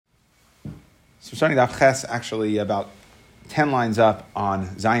So we're starting Daf Ches actually about 10 lines up on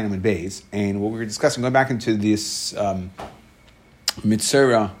Zayin and Beis, and what we were discussing, going back into this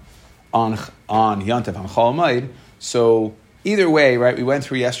Mitzvah on Yantav, on Chol Hamoed. So either way, right, we went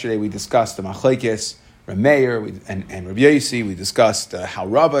through yesterday, we discussed the Machlekes, Rameir, and Rabbi Yossi. We discussed how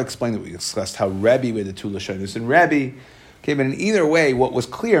Rava explained it. We discussed how Rebbe with the two Lashonos and Rebbe. Okay, but in either way, what was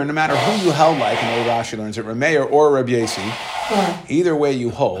clear, no matter who you held like, and Rashi learns it, Rameir or Rabbi Yossi, either way you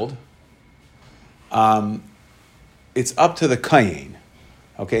hold, it's up to the Kayin.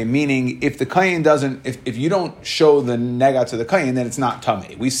 Okay, meaning if the Kayin doesn't, if you don't show the nega to the Kayin, then it's not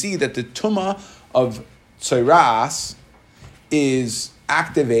Tameh. We see that the Tumah of Tzoras is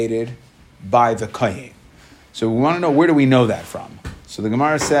activated by the Kayin. So we want to know, where do we know that from? So the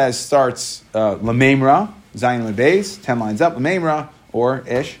Gemara starts Lamemra, Zayin and Beis, 10 lines up, Lamemra, or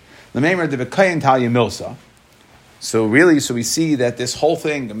Ish, Lamemra de Kayin Talia Milsa. So we see that this whole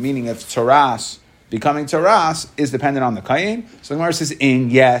thing, the meaning of Tzoras, becoming Taras, is dependent on the Kayin. So the Gemara says,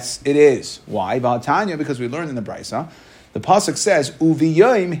 yes, it is. Why? Tanya, because we learned in the Brisa, the Pasuk says,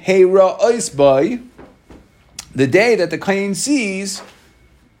 Uviyim heira oisbay, the day that the Kayin sees,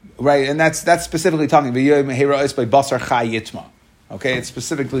 right, and that's specifically talking, Uviyim heira oisbay basar chai yitma. Okay, it's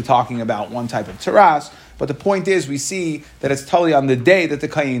specifically talking about one type of Taras, but the point is, we see that it's totally on the day that the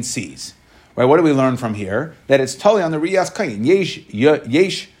Kayin sees. Right, what do we learn from here? That it's totally on the Riyas Kayin.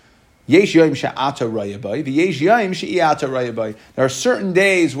 Yesh yom she'ata rayabay, v'yesh yom she'ata rayabay. There are certain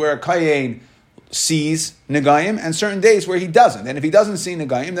days where a Kayin sees Negayim, and certain days where he doesn't. And if he doesn't see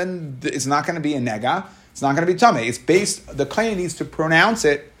Negayim, then it's not going to be a Nega, it's not going to be Tameh. It's based, the Kayin needs to pronounce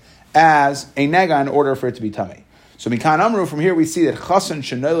it as a Nega in order for it to be Tameh. So Mikan Amru, from here we see that Chasan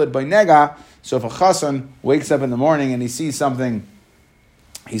shenoled by Nega, so if a Chasan wakes up in the morning and he sees something,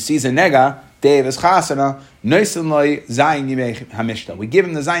 he sees a Nega, Dave is chasana, noisin loy zayin yimei hamishta. We give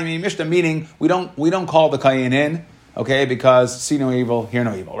him the zayin yimei hamishta, meaning we don't call the Kayin in, okay, because see no evil, hear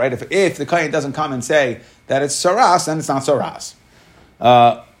no evil, right? If the Kayin doesn't come and say that it's saras, then it's not saras.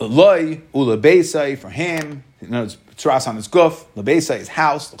 Loy ulabeisai for him, it's saras on his guf, labeisai his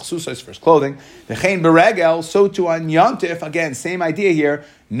house, l'chsusa is for his clothing. V'chein beregel, so too on yantif, again, same idea here.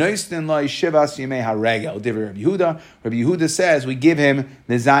 Noistin loy shivas yimei haregel. Divrei Rabbi Yehuda. Rabbi Yehuda says we give him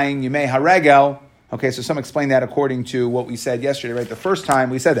the zayin yimei haregel. Okay, so some explain that according to what we said yesterday, right? The first time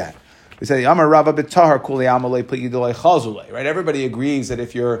we said that. We said, Amar Rava b'tahar kuli amalei p'yidolei chazulei, right? Everybody agrees that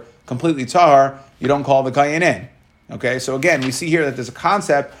if you're completely tahar, you don't call the Kayin in. Okay, so again, we see here that there's a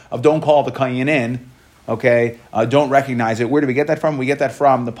concept of don't call the Kayin in. Okay, don't recognize it. Where do we get that from? We get that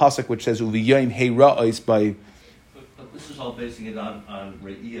from the pasuk which says Uviyim heira'is by. But this is all basing it on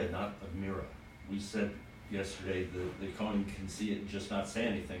Re'iyah, not a mirror. We said yesterday the Kohen can see it and just not say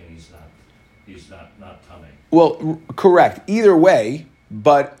anything, and he's not Tameh. Well, correct. Either way,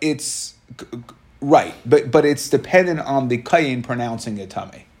 but it's right. But it's dependent on the Kayin pronouncing it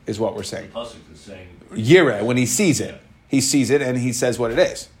Tameh, is what we're saying. The pasuk is saying Yireh, when he sees it, and he says what it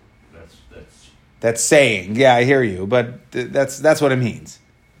is. That's saying, yeah, I hear you, but that's what it means.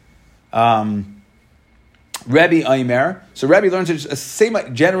 Rebbe Aimer. So Rebbe learns the same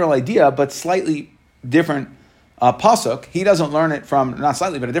general idea, but slightly different pasuk. He doesn't learn it from, not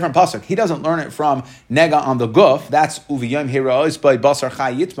slightly, but a different pasuk. He doesn't learn it from nega on the guf. That's uviyam herois by basar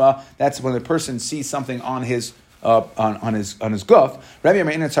chai yitma. That's when the person sees something on his on his guf. Rebbe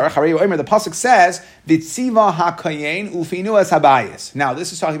Aimer, the pasuk says vitziva hakayin ufinu es habayis. Now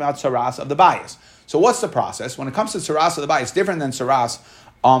this is talking about saras of the bias. So what's the process? When it comes to saras of the bias, different than saras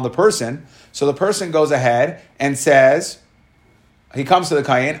on the person. So the person goes ahead and says, he comes to the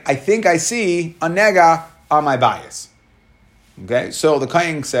Kayin, I think I see a nega on my bias. Okay, so the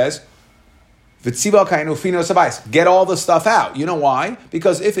Kayin says, V'tziva Kayin ufino sabayis. Get all the stuff out. You know why?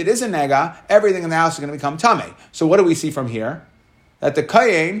 Because if it is a nega, everything in the house is going to become tameh. So what do we see from here? That the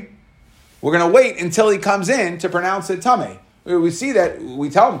Kayin, we're going to wait until he comes in to pronounce it tameh. We see that we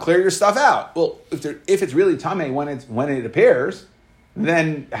tell him, clear your stuff out. Well, if it's really tameh when it appears,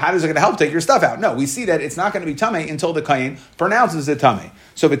 then how is it going to help take your stuff out? No, we see that it's not going to be tameh until the Kayin pronounces it tameh.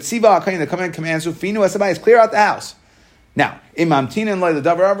 So v'tziva Kayin, the command commands ufinu esabayis, clear out the house. Now, imam tinan loy the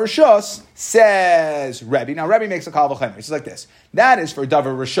davar rishus, says Rebbe. Now Rebbe makes a kal v'chemer. It's like this. That is for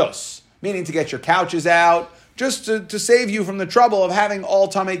davar rishus, meaning to get your couches out, just to save you from the trouble of having all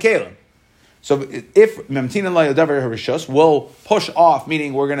tameh kelim. So if Memtinan Lo Davar Rishus, we'll push off,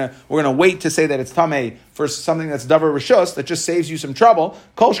 meaning we're gonna wait to say that it's Tameh for something that's Davar Rishus that just saves you some trouble.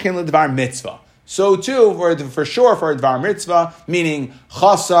 Kol Shkein LeDvar Mitzvah. So too for sure for a Dvar Mitzvah, meaning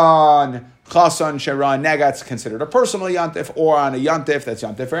Chasan Sharan Negat's considered a personal yantif, or on a yantif that's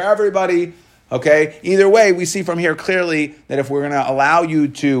yantif for everybody. Okay. Either way, we see from here clearly that if we're going to allow you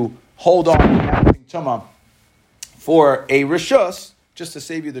to hold on to managing tumah for a rishus, just to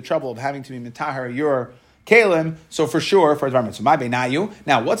save you the trouble of having to be mitahar your kalim. So for sure, for Dvar Mitzvah. My beinayu.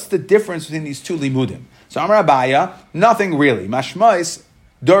 Now, what's the difference between these two limudim? So Amar Abaya, nothing really. Mashmais,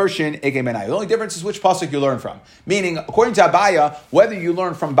 Darshan, Ege Benayu. The only difference is which pasuk you learn from. Meaning, according to Abaya, whether you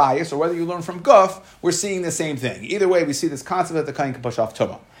learn from bias or whether you learn from guf, we're seeing the same thing. Either way, we see this concept that the kain can push off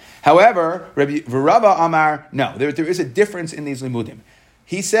tumah. However, Rava Amar, no, there is a difference in these limudim.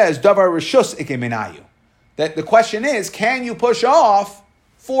 He says, Davar Rishus Ege Benayu. That the question is, can you push off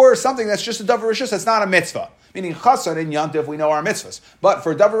for something that's just a davar rishus, that's not a mitzvah? Meaning chassan and yantiv, we know our mitzvahs. But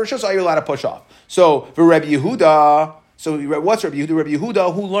for davar rishus, are you allowed to push off? So for Rabbi Yehuda, what's Rabbi Yehuda? Rabbi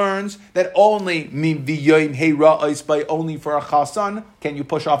Yehuda, who learns that only by only for a chassan can you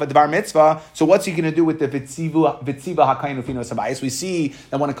push off a davar mitzvah. So what's he going to do with the vitziva hakayin ufino sabayis? We see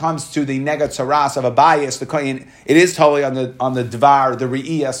that when it comes to the nega tzaras of a bias, the kayin, it is totally on the dvar, the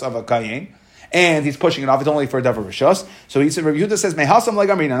re'iyas of a kayin. And he's pushing it off. It's only for a davar rishus. So he said, Rabbi Yehuda says, "Mehasam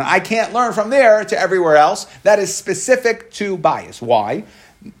legamrina." I can't learn from there to everywhere else. That is specific to bias. Why?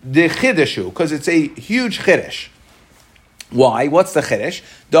 The chidushu, because it's a huge chiddush. Why? What's the chiddush?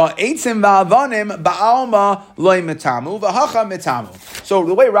 The eitzim va'avanim ba'alma loy mitamu v'hacha mitamu. So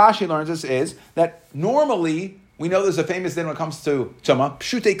the way Rashi learns this is that normally we know there's a famous din when it comes to tumah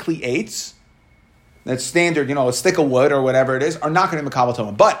pshute kli eitz. That's standard, a stick of wood or whatever it is, are not going to be makabel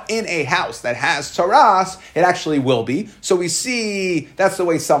tumah. But in a house that has taras, it actually will be. So we see that's the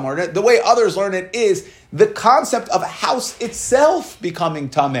way some learn it. The way others learn it is the concept of a house itself becoming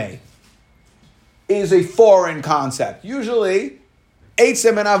tameh is a foreign concept. Usually,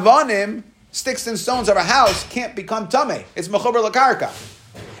 eitzim and avanim, sticks and stones of a house, can't become tameh. It's mechuber lakarka.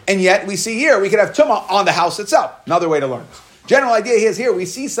 And yet we see here we could have tumah on the house itself. Another way to learn this. General idea is here we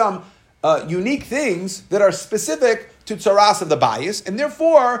see some unique things that are specific to tzaras of the bias, and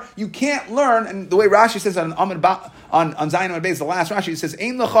therefore you can't learn. And the way Rashi says on Zayin Amud Beis, the last Rashi says,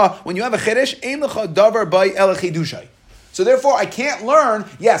 "Ein lecha." When you have a chiddush, ein lecha davar by el chidushay. So therefore, I can't learn.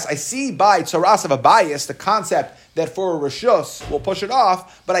 Yes, I see by tzaras of a bias the concept that for a rishus will push it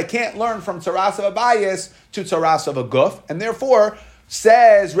off, but I can't learn from tzaras of a bias to tzaras of a guf, and therefore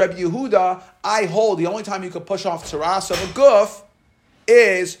says Rabbi Yehuda, I hold the only time you could push off tzaras of a guf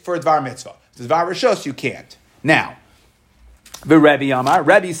is for a dvar mitzvah. The dvar rishus you can't. Now, the Rebbe Amar,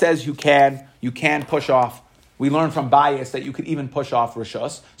 Rebbe says you can push off. We learn from bias that you could even push off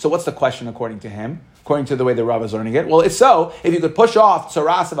rishus. So what's the question according to him? According to the way the Rav is learning it? Well, if so, if you could push off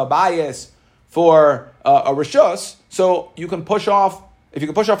tzaras of a bias for a rishus, so you can push off. If you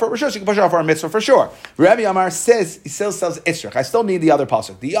can push off for a rishus, you can push off for a mitzvah for sure. Rabbi Amar says, he still says itzrich. I still need the other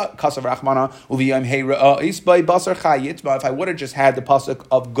pasuk. The kasav rachmana uviyam heira isbay basar chayit. But if I would have just had the pasuk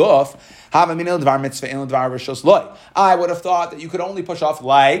of guf, hava minil dvar mitzvah in dvar rishus loy, I would have thought that you could only push off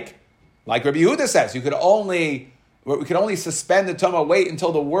like Rabbi Yehuda says. We could only suspend the tumah, wait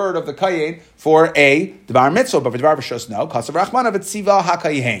until the word of the kayin for a dvar mitzvah, but for dvar rishus no. Kasav rachmana v'tziva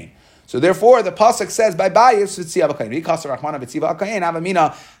hakayin. So therefore, the pasuk says by bias v'tziva hakayin. Kasav rachmana v'tziva hakayin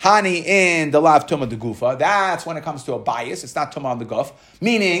avamina hani in the lav tumah de gufa. That's when it comes to a bias. It's not tumah on the guf.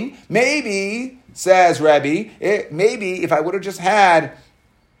 Meaning, maybe says Rebbe, maybe if I would have just had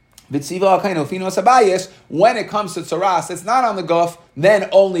v'tziva hakayin ufino sabayis, when it comes to tzaras, it's not on the guf, then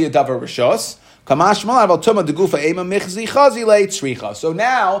only a davar rishos. So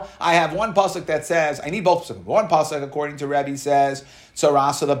now I have one pasuk that says, I need both pasuk. One pasuk, according to Rebbe, says,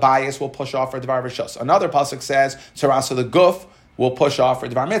 tzaras of the bias will push off for dvar rishos. Another pasuk says, tzaras of the guf will push off for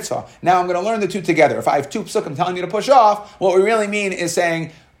dvar mitzvah. Now I'm going to learn the two together. If I have two pasukim telling you to push off, what we really mean is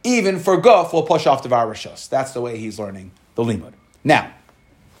saying, even for guf will push off dvar rishos. That's the way he's learning the limud. Now,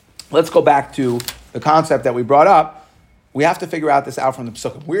 let's go back to the concept that we brought up. We have to figure out this out from the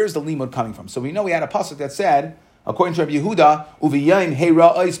Pesukim. Where is the limud coming from? So we know we had a pasuk that said, according to Rabbi Yehuda, Uviyayim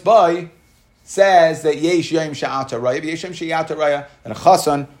heira ois bay, says that yesh yayim sha'ata raya, yeshem sha'ata raya, and a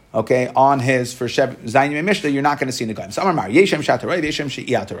chasan, on his for Zayin and Mishnah, you're not going to see in the Gaim. So Amar yeshem sha'ata raya, yeshem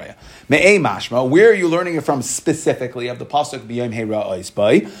sha'ata raya. Me'ei mashma, where are you learning it from specifically of the pasuk biyayim heira ois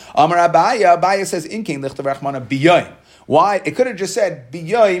bay? Amar Abaya says inking lichtav rachmana biyayim. Why? It could have just said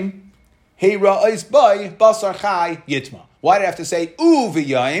biyayim. Hey ra'is by basar chai yitma. Why did I have to say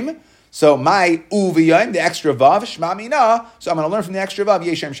uviyim? So my uviyim, the extra vav, shma mina. So I'm going to learn from the extra vav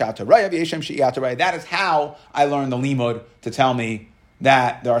yeshem shata raya, yeshem she'ata raya. That is how I learned the limud to tell me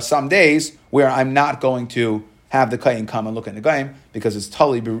that there are some days where I'm not going to have the kayin come and look at the gaim because it's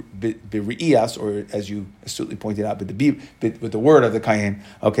totally b're'iyas, or as you astutely pointed out, with the word of the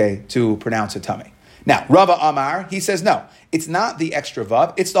kayin, to pronounce it tummy. Now, Rava Amar, he says, no, it's not the extra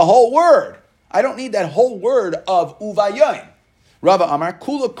vav, it's the whole word. I don't need that whole word of uvayim. Rava Amar,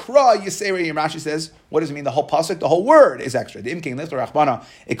 Kula Kra Yiseri, and Rashi says, what does it mean? The whole pasuk, the whole word is extra. The Imking Lichtor Rachbana,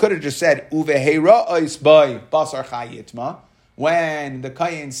 it could have just said, Uveheira Oisbai Basar Chai Yitma. When the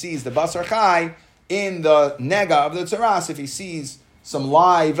Kayin sees the Basar Chai in the Nega of the Tzaras, if he sees some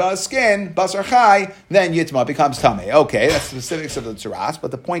live skin, Basar Chai, then Yitma becomes Tameh. Okay, that's the specifics of the Tzaras,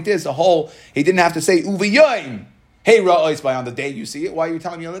 but the point is, he didn't have to say Uveyoim. Hey, Ra'ois by on the day you see it. Why are you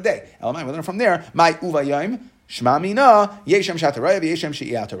telling me on the day? Elamai, we learn from there. My Uveyoim. Shma mina, yeshem shataraya, yeshem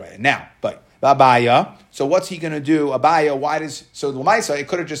she'iataraya. Now, but Abaya, so what's he going to do? Abaya, so the Lamaisa, it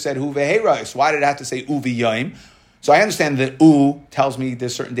could have just said Huveherais. Why did it have to say Uviyayim? So I understand that U tells me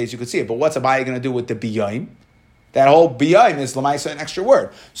there's certain days you could see it, but what's Abaya going to do with the Biyayim? That whole Biyayim is Lamaisa, an extra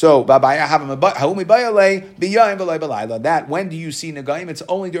word. So, Abaya, Haumi Bayale, Biyayim, Balay Balayla. That, when do you see Nagayim? It's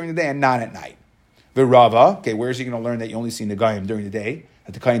only during the day and not at night. Virava, okay, where is he going to learn that you only see Nagayim during the day?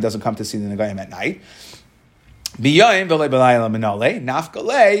 That the Kayin doesn't come to see the Nagayim at night? Biyayim v'lei b'layla minale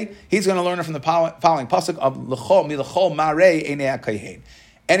nafkalei. He's going to learn it from the following pasuk of l'chol milachol marei einei hakayin.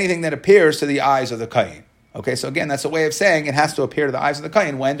 Anything that appears to the eyes of the kayin. Okay, so again, that's a way of saying it has to appear to the eyes of the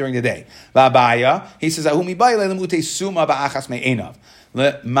kayin when during the day. V'abaya, he says ahumi bayile lemute suma ba'achas me'enav.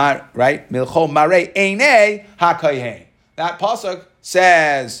 Right, milachol marei einei hakayin. That pasuk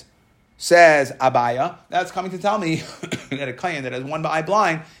says Abaya. That's coming to tell me that a kayin that has one eye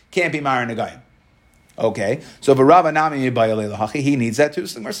blind can't be married in a kayin. Okay, so Barava Nami Bayale he needs that too.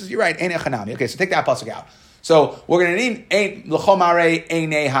 So the Gemara says, you're right, Ein Echanami. Okay, so take that pasuk out. So we're going to need Ein L'chomare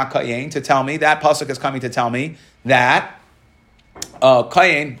Einei HaKayin to tell me, that pasuk is coming to tell me that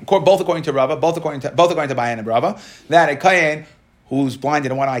Kayin, both according to Rava, both according to Bayan and Rava, that a Kayin who's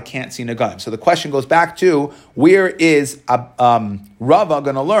blinded in one eye can't see Nagayim. So the question goes back to, where is Rava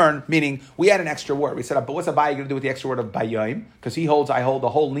going to learn? Meaning, we had an extra word. We said, but what's Abaye going to do with the extra word of Bayayim? Because I hold the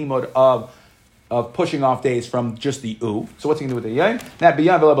whole limud of pushing off days from just the U. So what's he going to do with the yayin? That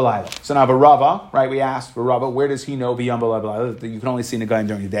b'yam b'layla. So now Rava, right? We asked Rava, where does he know b'yam b'layla? You can only see Nagayim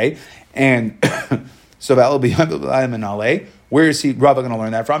during the day, and so that will be b'yam b'layla. Where is Rava going to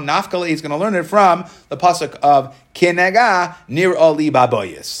learn that from? Nafkali, he's going to learn it from the pasuk of kinega nir ali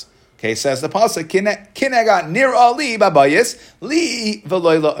babayis. Okay, says the pasuk kinega nir ali babayis li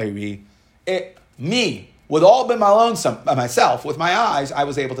v'loyla oiri. Me, with all by my lonesome, by myself, with my eyes, I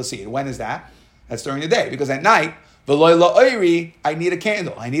was able to see it. When is that? That's during the day, because at night, v'loyla oiri, I need a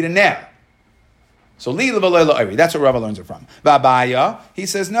candle, I need a nail. So li v'loyla oiri, that's where Rava learns it from. V'abaya, he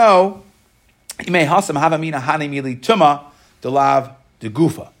says no. Imei hasam havamina hanimili tuma delav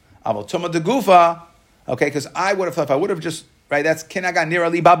degufa. Aval tuma degufa. Okay, because I would have thought if I would have just right. That's kinaga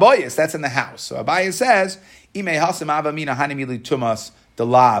nirali baboyis. That's in the house. So Abaya says imei hasam havamina hanimili tumas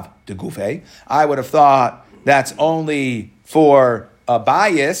delav degufe. I would have thought that's only for a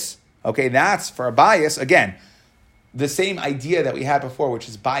bias. Okay, that's for a bias. Again, the same idea that we had before, which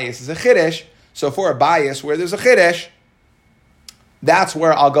is bias is a chiddush. So for a bias where there's a chiddush, that's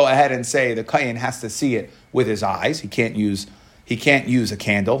where I'll go ahead and say the kayin has to see it with his eyes. He can't use a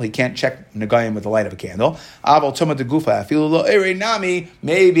candle. He can't check Nagayim with the light of a candle. Aval tuma de gufa.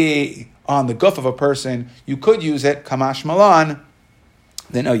 Maybe on the guf of a person you could use it. Kamash malan.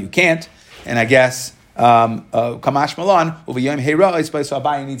 Then no, you can't. And I guess Kamash Malan, Uvayim Heira is by so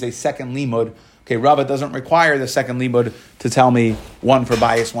Abaye needs a second limud. Okay, Rava doesn't require the second limud to tell me one for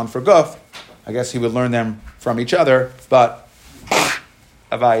bias, one for guf. I guess he would learn them from each other, but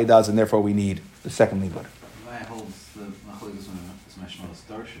Abaye does, and therefore we need the second limud. Abaye holds the machlokes when it's mashmalas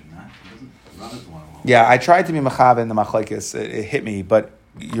darshan, not he doesn't. Rava's the one who holds. Yeah, I tried to be machav in the machlokes. It hit me, but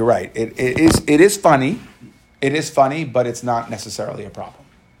you're right. It is funny. It is funny, but it's not necessarily a problem.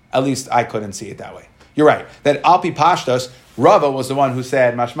 At least I couldn't see it that way. You're right. That Alpi Pashtos, Rava was the one who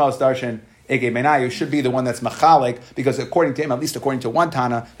said, Mashmalas Darshan Ege Menayu should be the one that's Machalik, because according to him, at least according to one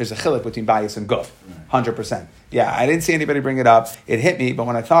Tana, there's a chilik between bias and guf. 100%. Yeah, I didn't see anybody bring it up. It hit me, but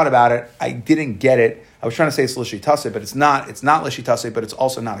when I thought about it, I didn't get it. I was trying to say it's Lishitase, but it's not. It's not Lishitase, but it's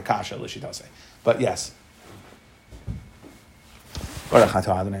also not a Kasha Lishitase. But yes.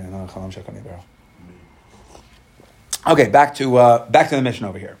 Okay, back to the mission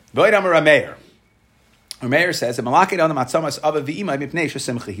over here. Meir says, so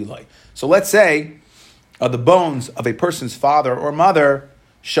let's say the bones of a person's father or mother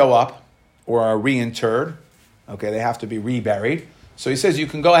show up or are reinterred. Okay, they have to be reburied. So he says you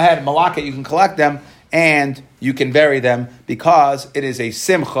can go ahead and malaka, you can collect them and you can bury them because it is a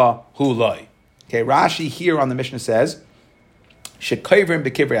simcha huloi. Okay, Rashi here on the Mishnah says, it's not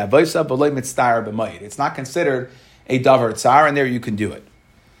considered a davar tsar, and there you can do it.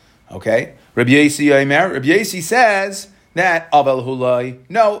 Okay, Rabbi Yasi says that avel hulai.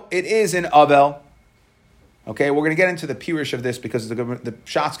 No, it is an avel. Okay, we're going to get into the pirush of this because the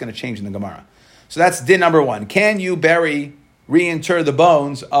shot's going to change in the Gemara. So that's din number one. Can you reinter the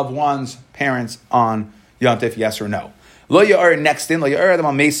bones of one's parents on Yontif, yes or no? Lo ya'ar next din, lo ya'ar adam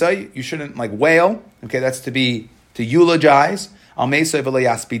al mesai, you shouldn't wail. Okay, that's to eulogize. Al mesai v'lo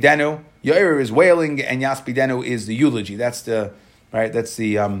yaspidenu. Ya'ar is wailing and yaspidenu is the eulogy. That's the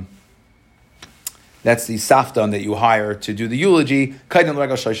saftan that you hire to do the eulogy.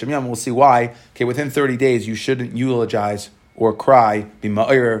 We'll see why. Okay, within 30 days, you shouldn't eulogize or cry,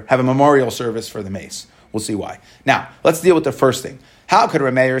 have a memorial service for the mace. We'll see why. Now, let's deal with the first thing. How could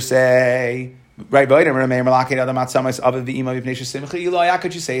Rameir say, right, how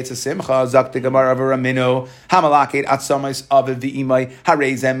could you say it's a simcha? Zak the Gemara of a Ramino, Hamalakid Atsamais of the Imai,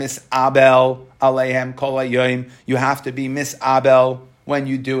 Harezem Miss Abel, Alehem Kolayoim. You have to be Miss Abel when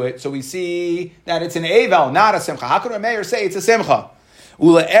you do it. So we see that it's an Avel, not a Simcha. How could a mayor say it's a Simcha?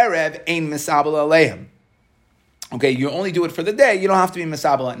 Ula Erev ein Misabel Aleim. Okay, you only do it for the day. You don't have to be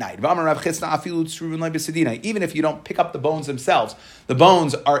Misabel at night. Even if you don't pick up the bones themselves, the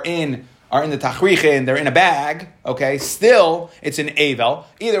bones are in the tachrichin, they're in a bag. Okay, still it's an Avel.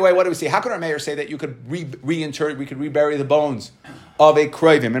 Either way, what do we see? How could our mayor say that you could reinter, we could rebury the bones of a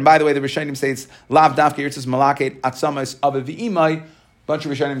kroivim? And by the way, the Rishonim say it's lav dafke yitzis malaket atzamas of a v'imai. Bunch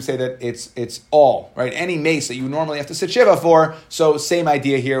of Rishonim say that it's all, right? Any mace that you normally have to sit shiva for, so same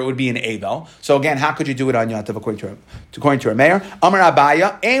idea here, it would be an Avel. So again, how could you do it on Yantav according to a mayor? Amar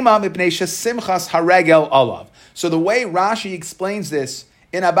Abaya, Ema mipnei simchas haregel alav. So the way Rashi explains this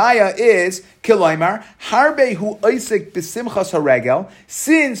in Abaya is, Kiloimar, harbe hu oisik b'simchas haregel,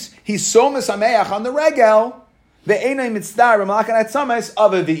 since he's so misameach on the regel, ve'enai mitzdar b'malakan atzames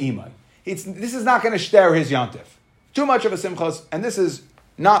of a v'imai. This is not going to shter his Yantav. Too much of a simchas, and this is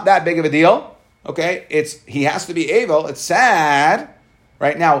not that big of a deal. Okay, he has to be Avel. It's sad,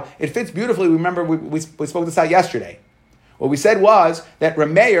 right? Now it fits beautifully. Remember, we spoke this out yesterday. What we said was that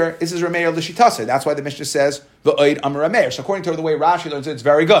Rameir, this is Rameir l'shitase. That's why the Mishnah says v'oid amar Rameir. So according to the way Rashi learns it, it's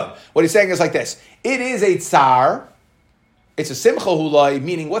very good. What he's saying is like this: it is a tsar. It's a simcha hulai.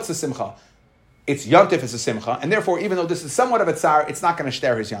 Meaning, what's the simcha? It's Yontif is a simcha, and therefore, even though this is somewhat of a tsar, it's not going to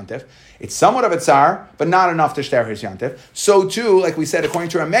shter his Yontif. It's somewhat of a tsar, but not enough to shter his Yontif. So too, like we said, according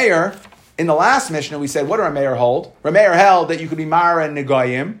to Rameir, in the last Mishnah, we said, what did Rameir hold? Rameir held that you could be Mara and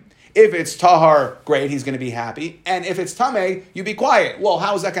Negayim. If it's Tahar, great, he's going to be happy. And if it's Tameh, you be quiet. Well,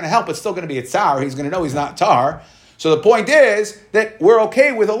 how is that going to help? It's still going to be a tsar. He's going to know he's not Tahar. So the point is that we're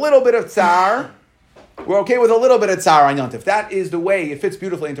okay with a little bit of tsar. We're okay with a little bit of tsar on Yontif. That is the way it fits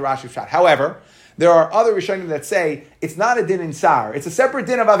beautifully into Rashi's shot. However, there are other Rishonim that say it's not a din in tsar. It's a separate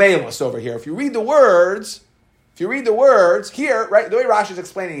din of Avelus over here. If you read the words here, right, the way Rashi is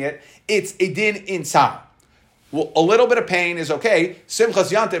explaining it, it's a din in tsar. Well, a little bit of pain is okay.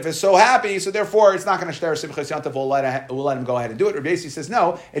 Simchas Yantif is so happy, so therefore it's not going to shter Simchas Yantif. We'll let him go ahead and do it. Rabbi Yossi says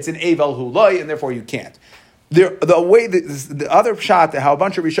no, it's an Avel Huloi, and therefore you can't. The way the other shot that how a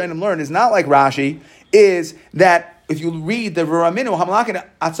bunch of Rishonim learn is not like Rashi, is that if you read the Raminu Hamalakin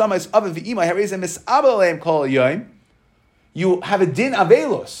Atzamas of V'imai Harizim Misabaleim Kol Yoim, you have a din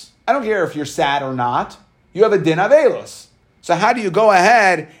Avelus. I don't care if you're sad or not. You have a din Avelus. So how do you go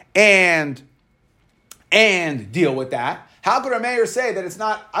ahead and deal with that? How could a mayor say that it's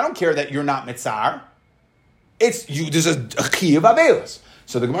not? I don't care that you're not mitzar. It's you. There's a chi of Avelus.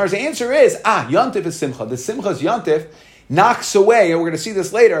 So the Gemara's answer is Yontif is simcha. The simcha's Yontif knocks away, and we're going to see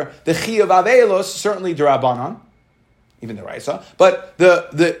this later. The chi of Avelus, certainly D'Rabbanan, even the Raisa, but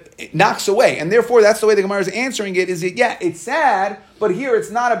it knocks away, and therefore that's the way the Gemara is answering it. Is it's sad, but here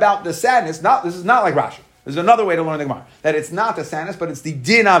it's not about the sadness. This is not like Rashi. There's another way to learn the Gemara that it's not the sadness, but it's the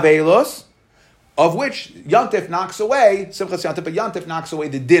din Avelus, of which Yontif knocks away Simchas Yontif, but Yontif knocks away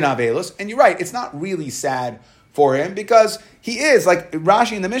the din Avelus. And you're right, it's not really sad for him because he is like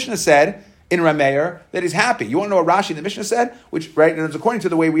Rashi in the Mishnah said in Rameir that he's happy. You want to know what Rashi in the Mishnah said? Which, right, and it's according to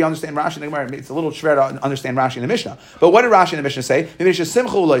the way we understand Rashi in the Gemara. It's a little schwer to understand Rashi in the Mishnah. But what did Rashi in the Mishnah say?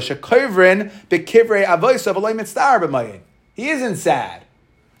 He isn't sad.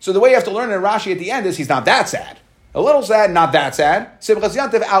 So the way you have to learn in Rashi at the end is he's not that sad. A little sad, not that sad. Simchas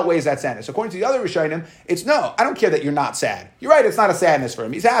Yantiv outweighs that sadness. According to the other Rishonim, it's no, I don't care that you're not sad. You're right, it's not a sadness for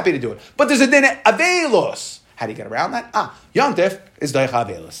him. He's happy to do it. But there's a din Avelus. How do you get around that? Yantif is Doich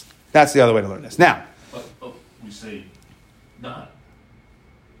Avelus. That's the other way to learn this. Now, but we say not.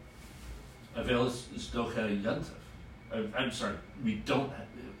 Avelus is Docha Yantif. I'm sorry, we don't have,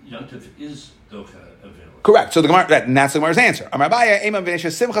 Yantif is Docha Avelus. Correct. So the Gemara, and that's the Gemara's answer. Amar Abaye, Eman v'nesha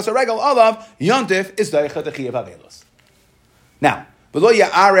simchas haregel olav, Yantif is Docha the Chi of Avelus. Now, v'lo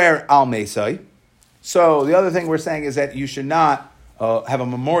ya'arer al mesai. So the other thing we're saying is that you should not have a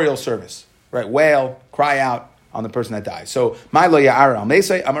memorial service right? Wail, cry out on the person that dies. So, my lo ya'ara al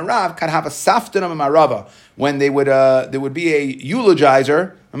mesay, amarav could have a saftanam marava when there would be a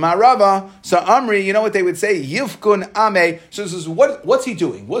eulogizer, marava. So Amri, you know what they would say? Yifkun ame. So this is what's he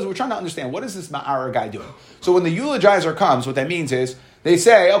doing? We're trying to understand what is this ma'ara guy doing. So when the eulogizer comes, what that means is they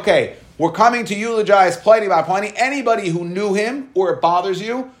say, okay, we're coming to eulogize Pliny by Pliny. Anybody who knew him or it bothers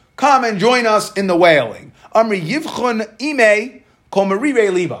you, come and join us in the wailing. Amri yivchun ime kol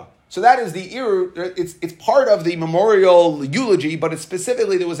merire liba. So that is it's part of the memorial eulogy, but it's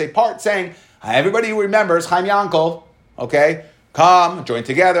specifically, there was a part saying, everybody who remembers Chaim Yankov, okay, come, join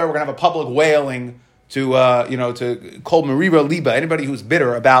together, we're going to have a public wailing to kol merira liba, anybody who's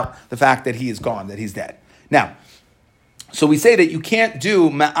bitter about the fact that he is gone, that he's dead. Now, so we say that you can't do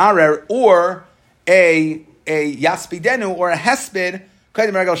ma'arer or a yaspidenu or a hesped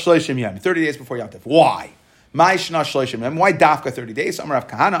 30 days before Yom Tov. Why? Why dafka 30 days? Amar Rav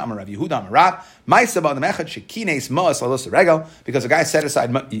Kahana, Amar Rav Yehuda, Amar Rav. Ma'isa the mechad shekines ma'as lalos regel, because the guy set aside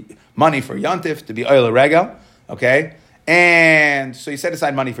money for Yom Tov to be oil regel. Okay, and so he set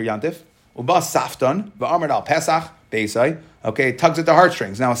aside money for Yom Tov. Uba safton va'amar al Pesach beisai. Okay, tugs at the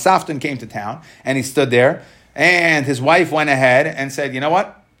heartstrings. Now a safton came to town and he stood there, and his wife went ahead and said, "You know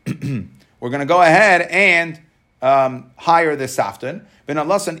what? We're going to go ahead and hire this safton."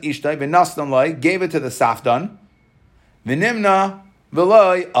 V'nalasan ishtai v'nasdan loy, gave it to the safdan. V'nimna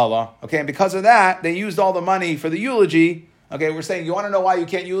v'loy Allah. Okay, and because of that, they used all the money for the eulogy. Okay, we're saying, you want to know why you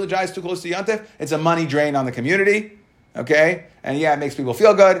can't eulogize too close to Yom Tov? It's a money drain on the community. Okay, and yeah, it makes people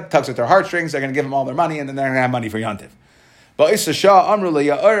feel good, tugs at their heartstrings, they're going to give them all their money, and then they're going to have money for Yom Tov.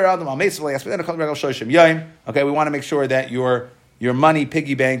 Okay, we want to make sure that your money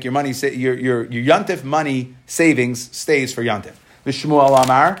piggy bank, your Yom Tov money savings stays for Yom Tov. V'shmuel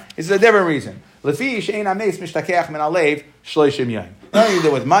Amar is a different reason. Lefi she'ein ameis mishtakeach min alev shloshim yom. Nothing to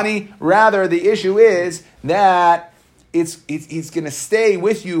do with money. Rather, the issue is that it's going to stay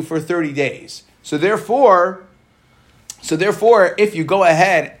with you for 30 days. So therefore, if you go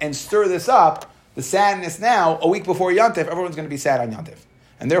ahead and stir this up, the sadness now, a week before Yom Tov, everyone's going to be sad on Yom Tov.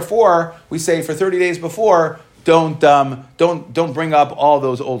 And therefore, we say for 30 days before, don't bring up all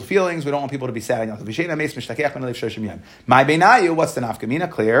those old feelings. We don't want people to be sad. My beinayu, what's the nafkamina?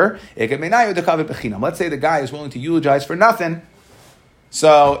 Clear. Let's say the guy is willing to eulogize for nothing.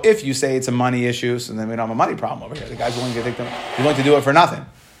 So if you say it's a money issue, so then we don't have a money problem over here. The guy's willing to do it for nothing.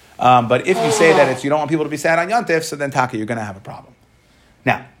 But if you say that you don't want people to be sad on Yom Tov, so then Taka, you're going to have a problem.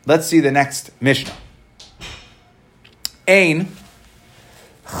 Now, let's see the next Mishnah. Ein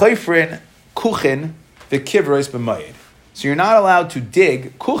chayfrin kuchin v'kivros b'mayid. So you're not allowed to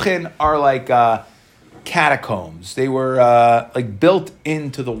dig. Kuchin are like catacombs. They were like built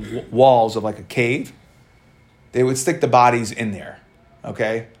into the walls of like a cave. They would stick the bodies in there,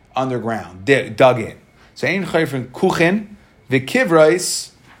 okay, underground, dug in. So ein chayfrin kuchin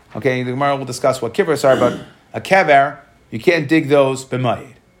v'kivros. Okay, the Gemara will discuss what kivros are, but a kever, you can't dig those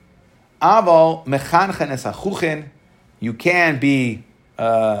b'mayid. Aval mechanchen es hachuchin, you can be,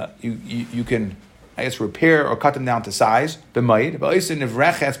 you can, I guess, repair or cut them down to size b'mayid. V'oisin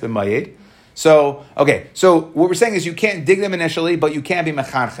nivreches b'mayid. So, okay, so what we're saying is you can't dig them initially, but you can be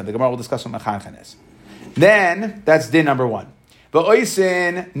mechanchen. The Gemara will discuss what mechanchen is. Then that's din number one.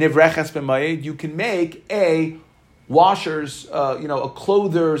 V'oisin nivreches b'mayid, you can make a washers, a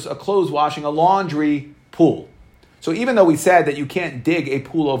clothes washing, a laundry pool. So even though we said that you can't dig a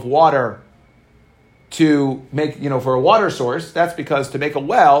pool of water to make, for a water source, that's because to make a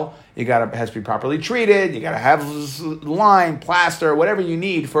well, it has to be properly treated, you got to have lime, plaster, whatever you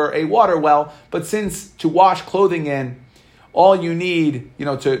need for a water well. But since to wash clothing in, all you need,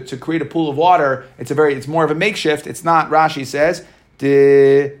 to create a pool of water, it's more of a makeshift. It's not, Rashi says,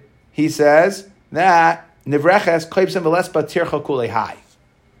 he says that Nivreches koipsim velespa tircha kulei hai.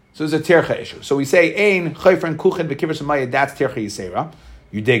 So there's a tircha issue. So we say ein chayfren kuchen v'kivros b'mayid. That's tircha yisera.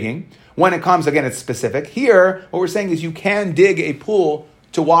 You're digging. When it comes, again, it's specific. Here, what we're saying is you can dig a pool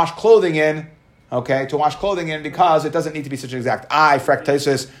to wash clothing in. Okay, to wash clothing in because it doesn't need to be such an exact. Frek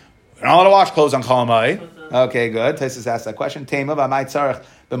Taisus. We're not allowed to wash clothes on Chol Hamoed. Okay, good. Taisus asked that question. Tema v'amay tzarich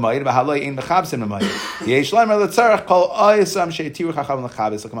b'mayid v'haloi ein b'chabsim b'mayid. Yesh lamer l'tzarich kol ayisam she'etiru chacham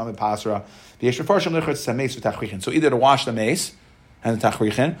l'chabis l'kamam b'pasra. So either to wash the mace and the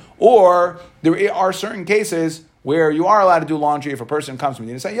tachrichin, or there are certain cases where you are allowed to do laundry if a person comes to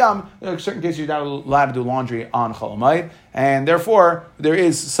me and say, there are certain cases you're not allowed to do laundry on Chol Hamoed, and therefore there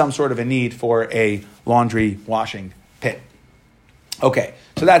is some sort of a need for a laundry washing pit. Okay,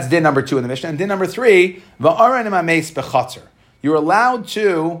 so that's din number 2 in the Mishnah. And din number 3, v'aron im mace bechatzer. You're allowed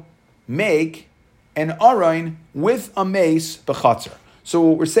to make an aron with a mace bechatzer. So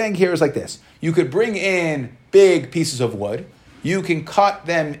what we're saying here is like this. You could bring in big pieces of wood, you can cut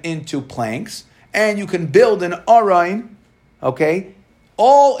them into planks, and you can build an arayin, okay,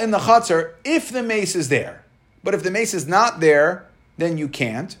 all in the chutzner if the mace is there. But if the mace is not there, then you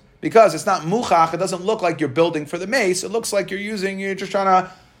can't, because it's not muchach. It doesn't look like you're building for the mace. It looks like you're just trying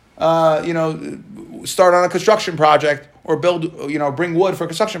to, start on a construction project or build, bring wood for a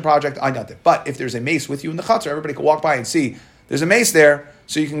construction project. I got it. But if there's a mace with you in the chutzner, everybody can walk by and see there's a mace there,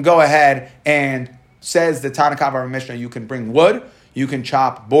 so you can go ahead and, says the Tanna Kamma Mishnah, you can bring wood, you can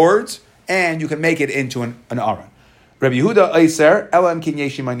chop boards, and you can make it into an aron. Rabbi Yehuda Eiser, Elam Kin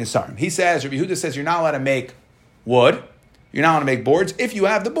Yeshi Mein Nisarim. He says, Rabbi Yehuda says, you're not allowed to make wood, you're not allowed to make boards. If you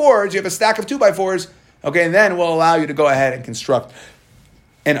have the boards, you have a stack of 2x4s, okay, and then we'll allow you to go ahead and construct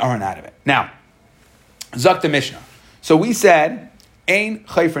an aron out of it. Now, Zak the Mishnah. So we said, Ein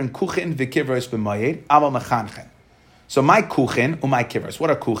Chayfrin Kuchin V'Kivros B'Mayed, Amal Mechanchen. So my kuchin or my kivros. What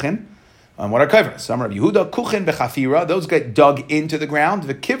are kuchin? And what are kivros? Some Rabbi Yehuda, kuchin bechafira. Those get dug into the ground.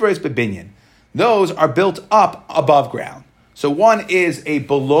 The kivros bebinyan. Those are built up above ground. So one is a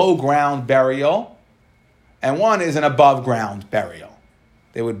below ground burial, and one is an above ground burial.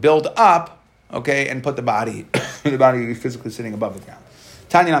 They would build up, okay, and put the body physically sitting above the ground.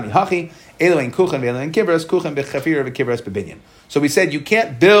 Tanya nami hachi eloin kuchin ve'eloin kivros kuchin bechafira v'kivros bebinyan. So we said you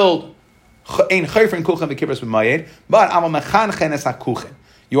can't build. But you are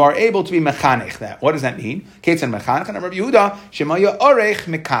able to be mechanech that. What does that mean? If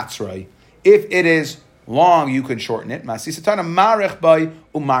it is long, you can shorten it.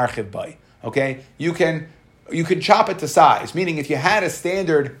 Okay, you can chop it to size. Meaning, if you had a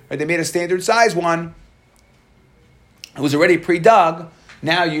standard, or they made a standard size one, it was already pre-dug.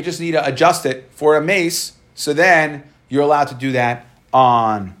 Now you just need to adjust it for a mace. So then you're allowed to do that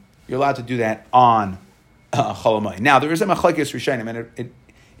on. You're allowed to do that on Chol Hamoed. Now, there is a machlokes rishonim, and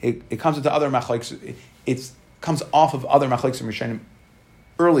it comes into other machlokes. It comes off of other machlokes and rishonim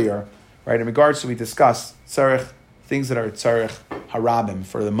earlier, right? In regards to, we discussed tzarech, things that are tzarech harabim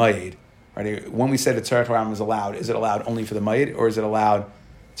for the mayed, right? When we said that tzarech harabim is it allowed only for the mayed, or is it allowed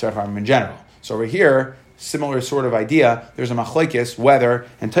tzarech harabim in general? So over here, similar sort of idea, there's a machlokes whether,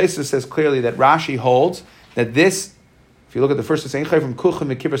 and Tosfos says clearly that Rashi holds that this. If you look at the first saying, from kuchim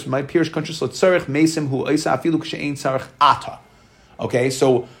mekivros my pirish conscious tzarech mesim hu isa afilu kshein tzarech ata. Okay,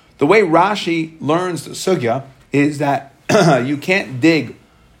 so the way Rashi learns the sugya is that you can't dig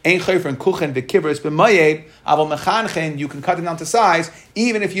ein chayfrin kuchen v'kivros b'mayed aval mechanchen. You can cut them down to size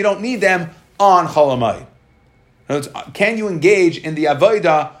even if you don't need them on Chol Hamoed. Can you engage in the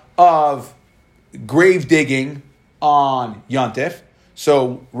avodah of grave digging on Yontif?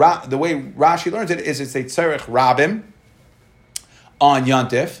 So the way Rashi learns it is it's a tzarech rabim on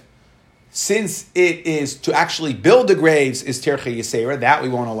Yontif. Since it is to actually build the graves is Terche Yisera, that we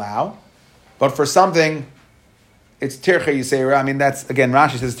won't allow. But for something, it's Terche Yisera. I mean, that's, again,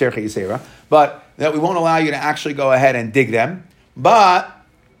 Rashi says Terche Yisera. But that we won't allow you to actually go ahead and dig them. But,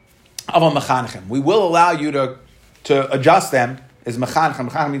 Aval Mechanichem, we will allow you to adjust them. Is Mechanichem.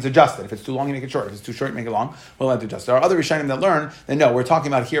 Mechanichem means adjust it. If it's too long, you make it short. If it's too short, you make it long. We'll have to adjust it. There are other Rishonim that learn that no, we're talking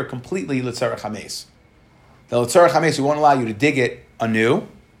about here completely L'tzarech HaMeis. The L'tzarech HaMeis, we won't allow you to dig it anew.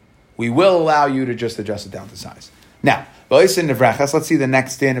 We will allow you to just adjust it down to size. Now, V'oisin Nevreches, let's see the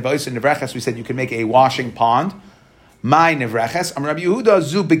next stand. V'oisin Nevreches, we said you can make a washing pond. My Nevreches, Am Rabbi Yehuda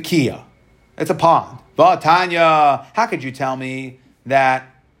Zu Bekiya. It's a pond. V'atanya, how could you tell me that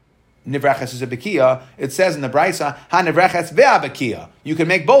Nevreches is a Bekiya? It says in the Brisa, Ha Nevreches Ve'a Bekiya. You can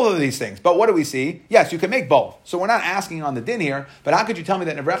make both of these things. But what do we see? Yes, you can make both. So we're not asking on the din here, but how could you tell me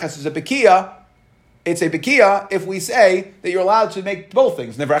that Nevreches is a Bekiya? It's a Bekiya if we say that you're allowed to make both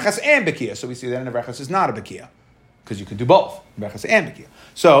things, Nevreches and Bekiya. So we see that Nevreches is not a Bekiya, because you can do both, Nevreches and Bekiya.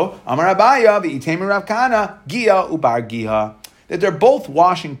 So, Amar Abaya, V'iteimer Rav Kana, Giya ubar Giha, that they're both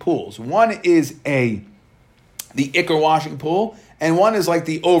washing pools. One is the Iker washing pool, and one is like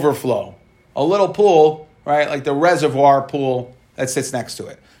the overflow. A little pool, right, like the reservoir pool that sits next to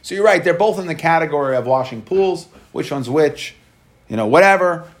it. So you're right, they're both in the category of washing pools. Which one's which?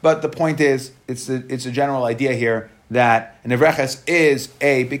 Whatever, but the point is, it's a general idea here that Nevreches is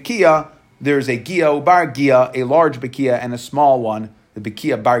a Bekiya. There's a Giya bar Giya, a large Bekiya, and a small one. The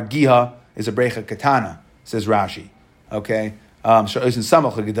Bekiya bar Giya is a Brecha Katana, says Rashi. Okay?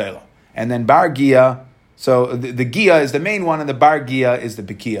 And then bar Giya, so the Giya is the main one, and the bar Giya is the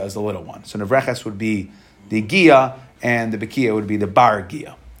Bekiya, is the little one. So Nevreches would be the Giya, and the Bekiya would be the bar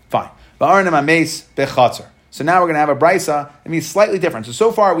Giya. Fine. So now we're going to have a brisa. It means slightly different.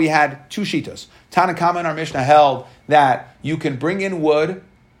 So far we had two shitas. Tanna Kamma in our Mishnah held that you can bring in wood,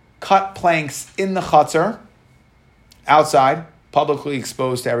 cut planks in the chutzner, outside, publicly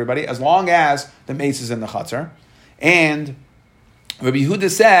exposed to everybody, as long as the mace is in the chutzner. And Rabbi Yehuda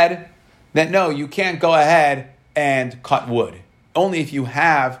said that no, you can't go ahead and cut wood. Only if you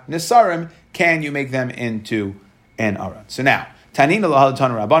have nisarim can you make them into an aron. So now, Tanina lahal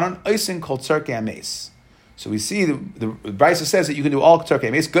rabbanon oisin kol tzarkei mace. So we see the Brisa says that you can do all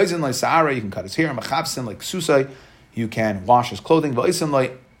tzarkei mace. Goizin like sa'ara, you can cut his hair. Machapsin like susai, you can wash his clothing. V'oisin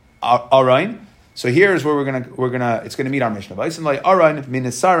like aron. So here's where it's gonna meet our Mishnah. V'oisin like aron min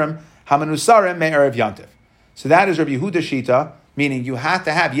nisarim hamanusarim me'erev yantiv. So that is Rabbi Yehuda Shita, meaning you have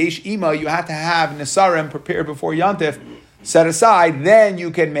to have yesh ima, you have to have nisarim prepared before yantif, set aside, then you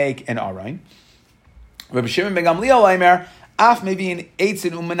can make an aron. Rabbi Shimon ben Gamliel Aimer, af maybe an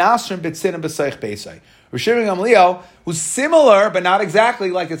eitzin umanasrim betzinim b'seich beisai. Rabbi Shimon ben Gamliel, who's similar but not exactly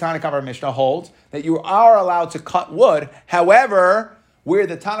like the Tanakh of our Mishnah holds, that you are allowed to cut wood. However, where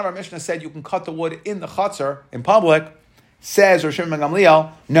the Tanakh of our Mishnah said you can cut the wood in the chutzner in public, says Rabbi Shimon ben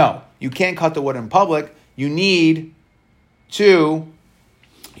Gamliel, no, you can't cut the wood in public. You need to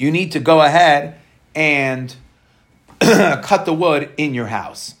go ahead and cut the wood in your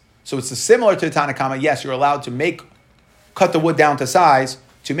house. So it's similar to the Tanakama. Yes, you're allowed to cut the wood down to size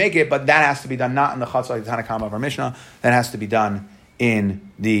to make it, but that has to be done not in the chutzner like the Tanakama of our Mishnah. That has to be done in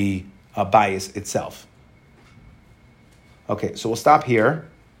the bayis itself. Okay, so we'll stop here.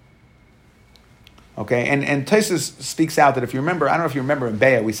 Okay, and Tosfos speaks out that if you remember, I don't know if you remember in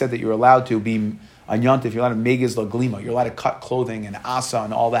Be'ah, we said that you're allowed to be on Yontif, you're allowed to megiz laglima, you're allowed to cut clothing and asa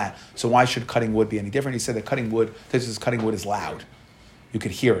and all that. So why should cutting wood be any different? He said that cutting wood is loud. You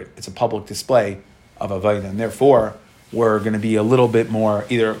could hear it. It's a public display of avodah, and therefore we're going to be a little bit more,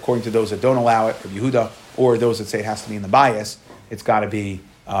 either according to those that don't allow it, or Yehuda, or those that say it has to be in the bias. It's got to be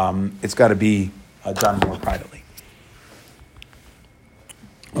done more privately.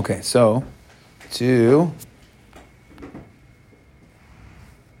 Okay, so to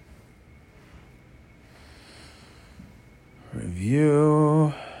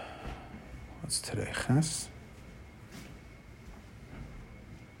review, what's today? Ches?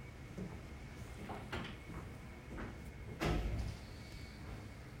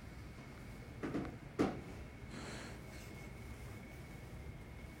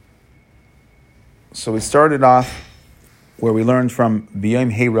 So we started off where we learned from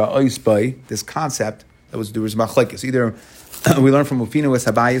B'yom Heira Oisbai, this concept there was machlekes. Either we learned from Ufinu es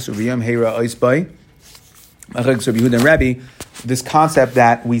Habayis or B'yom Heira Oisbai, machlekes of Yehuda and Rebbe, this concept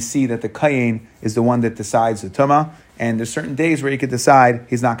that we see that the kayin is the one that decides the tumah, and there's certain days where he could decide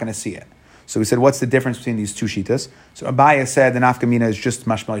he's not going to see it. So we said, what's the difference between these two shitas? So Abaye said the nafkamina is just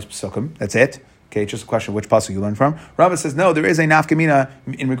mashmalis psukim. That's it. Okay, it's just a question of which pasuk you learn from. Rava says no, there is a nafkamina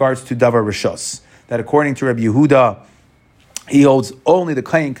in regards to davar rishos. That according to Rabbi Yehuda, he holds only the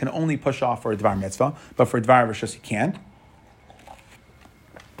kayin can only push off for a dvar mitzvah, but for a dvar rishos he can't.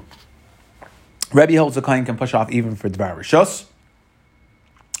 Rebbe holds the kayin can push off even for dvar rishos.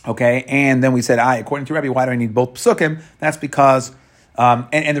 Okay, and then we said, according to Rebbe, why do I need both psukim? That's because,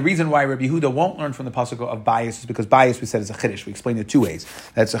 and the reason why Rabbi Yehuda won't learn from the pasuk of bias is because bias, we said, is a chiddush. We explained it two ways.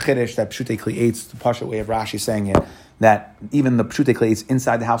 That's a chiddush that pshutei kli'etz, the pasuk way of Rashi saying it, that even the pshutei kli'etz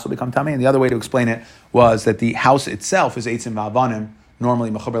inside the house will become tamei. And the other way to explain it was that the house itself is eitzim va'avanim. Normally,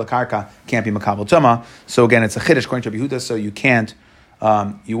 mechuber l'karka can't be makabel tuma. So again, it's a chiddush according to Rabbi Yehuda. So you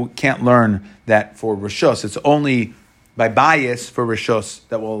can't learn that for rishos. It's only by bias for rishos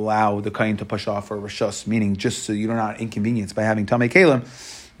that will allow the kain to push off for rishos, meaning just so you're not inconvenienced by having tamei kelim.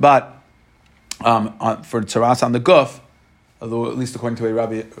 But for tzaras on the guf, although at least according to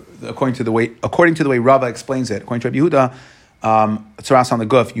the way Rava explains it, according to Rabbi Yehuda, tzaras on the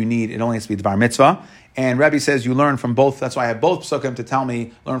guf, it only has to be dvar mitzvah. And Rabbi says you learn from both. That's why I have both psukim to tell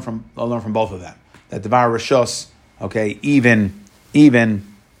me I'll learn from both of them. That dvar rishos, okay, even on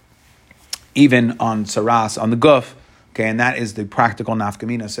tzaras on the guf. Okay, and that is the practical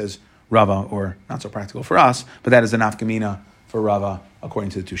nafkamina, says Rava, or not so practical for us, but that is the nafkamina for Rava, according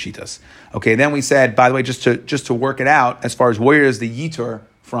to the two shitas. Okay, then we said, by the way, just to work it out, as far as where is the yitur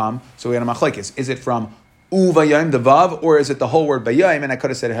from, so we had a machlekes. Is it from uvayim, the vav, or is it the whole word bayim? And I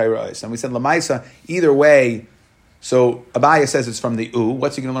could have said hayros. And we said lamaisa, either way, so Abaya says it's from the u.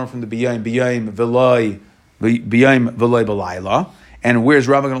 What's he going to learn from the bayim? Bayim v'loy b'layla. And where's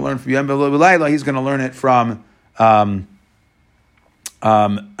Rava going to learn from bayim v'loy b'layla? He's going to learn it from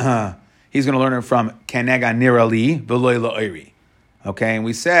he's going to learn it from Kanega Nirali V'loy La'iri. Okay, and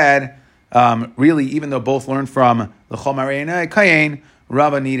we said really, even though both learned from L'chol Marei Kayin,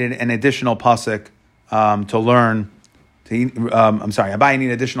 Rava needed an additional pasuk to learn. Abaye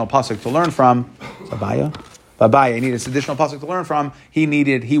needed additional pasuk to learn from. Abaye needed this additional pasuk to learn from.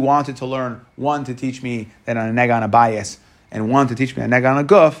 He wanted to learn one to teach me that on a nega on a bias and wanted to teach me a nega on a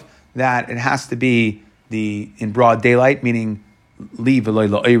guf, that it has to be in broad daylight, meaning leave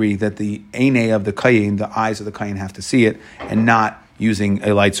that the ene of the kayin, the eyes of the kayin have to see it, and not using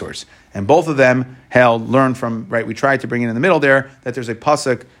a light source. And both of them learned from, right, we tried to bring in the middle there, that there's a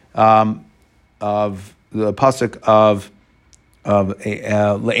pasuk of both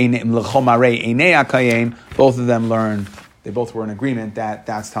of them learned, they both were in agreement that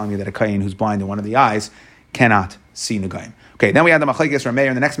that's telling me that a kayin who's blind in one of the eyes cannot see Nugayim. Okay, then we had the Machlekes Rameir,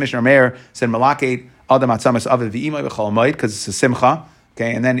 and the next Mishnah Rameir said Malakate Adam Atzamas Aviv V'imay B'chol Moed, because it's a simcha.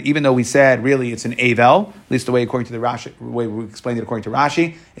 Okay, and then even though we said really it's an avel, at least the way according to the Rashi, the way we explained it according to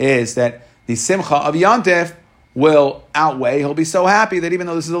Rashi, is that the simcha of Yantif will outweigh. He'll be so happy that even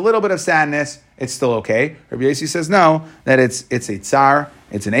though this is a little bit of sadness, it's still okay. Rabbi Yossi says no, that it's a tsar,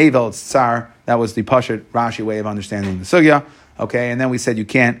 it's an avel, it's tsar. That was the Pashut Rashi way of understanding the sugya. Okay, and then we said you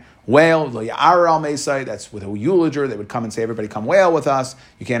can't wail, that's with a euloger. They would come and say, everybody come wail with us.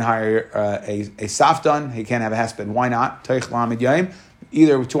 You can't hire a safdan. He can't have a hesped. Why not?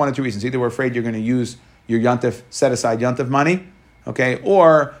 Either one of two reasons. Either we're afraid you're going to use your yontif, set aside yontif money, okay,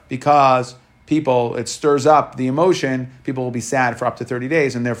 or because it stirs up the emotion, people will be sad for up to 30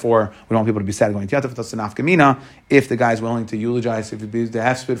 days, and therefore we don't want people to be sad going to yontif. That's an afkamina. If the guy's willing to eulogize, if you do the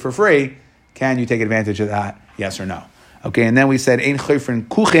hesped for free, can you take advantage of that? Yes or no? Okay, and then we said, Ein chayfrin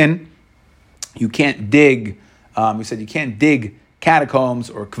kuchin, you can't dig, we said you can't dig catacombs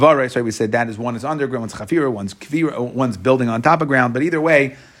or kvares, right? We said that is one is underground, one's chafira, one's building on top of ground, but either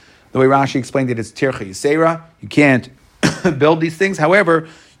way, the way Rashi explained it is tircha yisera, you can't build these things, however,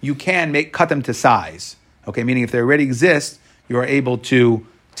 you can cut them to size, okay, meaning if they already exist, you are able to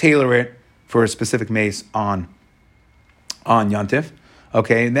tailor it for a specific mace on Yantif,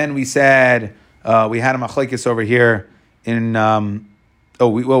 okay, and then we said, we had a machlekes over here, we said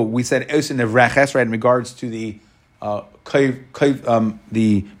Osin Nevreches, right, in regards to the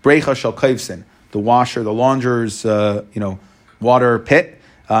Brecha Shel Kayvsin, the washer, the launderer's, water pit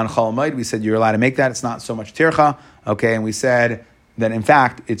on Chalamayid. We said you're allowed to make that. It's not so much tircha, okay, and we said that in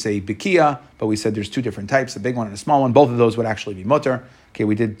fact it's a bikia, but we said there's two different types, a big one and a small one. Both of those would actually be mutter. Okay,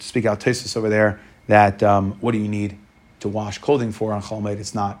 we did speak out Tosfos over there that what do you need to wash clothing for on Chalamayid?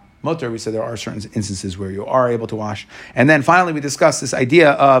 It's not mutter. We said there are certain instances where you are able to wash. And then finally we discussed this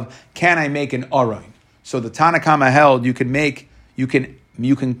idea of, can I make an aroin? So the Tanakama held you can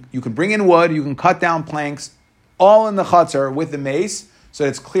bring in wood, you can cut down planks, all in the chutzner with the mace, so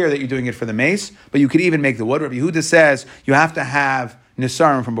it's clear that you're doing it for the mace, but you could even make the wood. Rabbi Yehuda says you have to have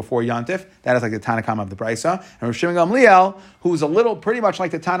nisarim from before Yantif. That is like the Tanakama of the Brisa. And Rav Shimon Gamliel, who's pretty much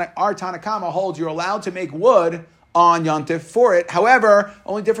like our Tanakama, holds you're allowed to make wood on Yantif for it. However,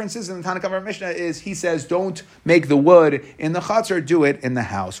 only difference is in the Tanakh of Mishnah is he says don't make the wood in the chutzner, do it in the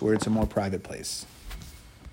house where it's a more private place.